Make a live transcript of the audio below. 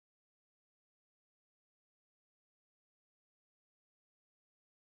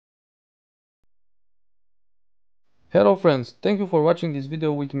Hello friends, thank you for watching this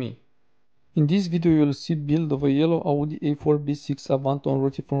video with me. In this video you will see build of a yellow Audi A4 B6 Avant on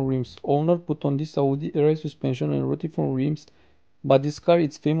Rotiform rims. Owner put on this Audi air suspension and Rotiform rims, but this car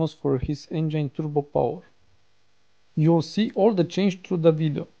is famous for his engine turbo power. You will see all the change through the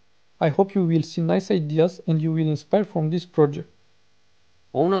video. I hope you will see nice ideas and you will inspire from this project.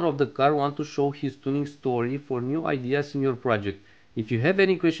 Owner of the car wants to show his tuning story for new ideas in your project. If you have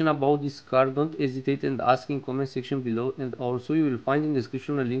any question about this car, don't hesitate and ask in comment section below, and also you will find in the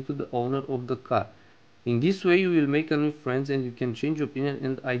description a link to the owner of the car. In this way you will make a new friends and you can change opinion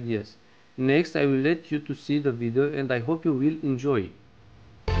and ideas. Next I will let you to see the video and I hope you will enjoy.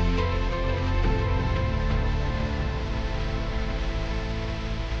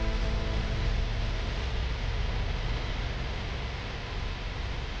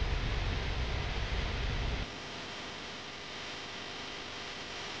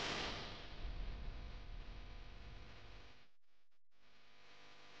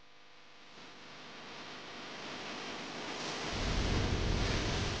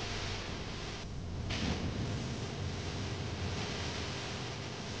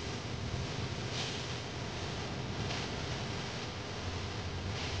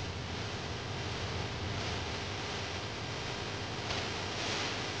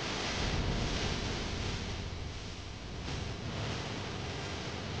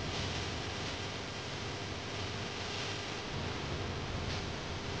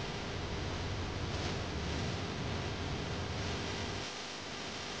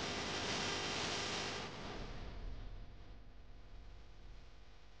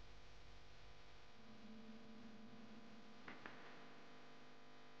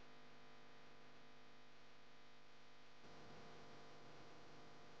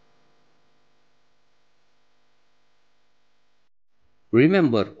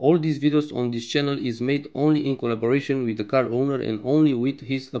 Remember, all these videos on this channel is made only in collaboration with the car owner and only with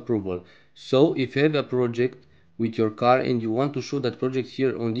his approval. So if you have a project with your car and you want to show that project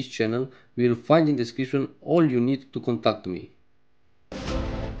here on this channel, you will find in the description all you need to contact me.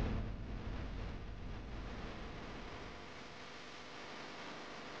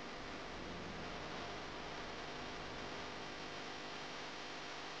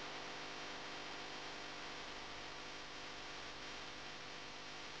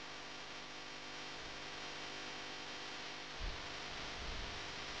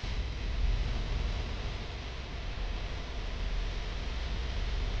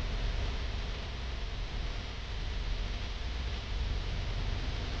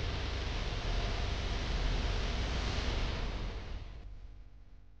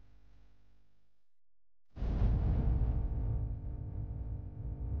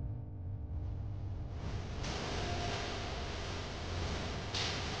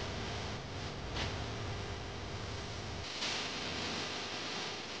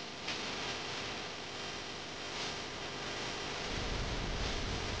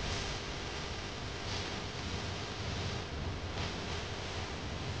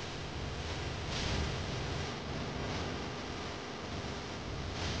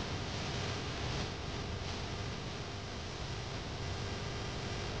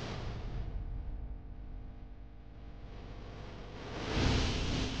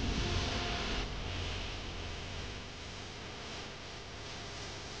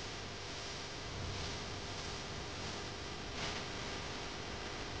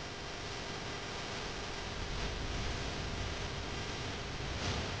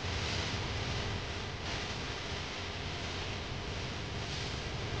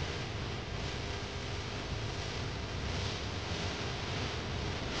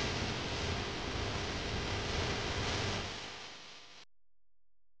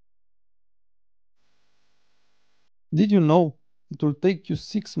 Did you know it will take you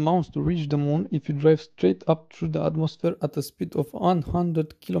 6 months to reach the moon if you drive straight up through the atmosphere at a speed of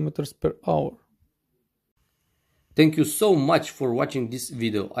 100 kilometers per hour? Thank you so much for watching this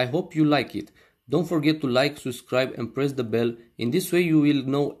video. I hope you like it. Don't forget to like, subscribe and press the bell. In this way you will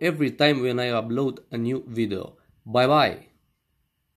know every time when I upload a new video. Bye bye.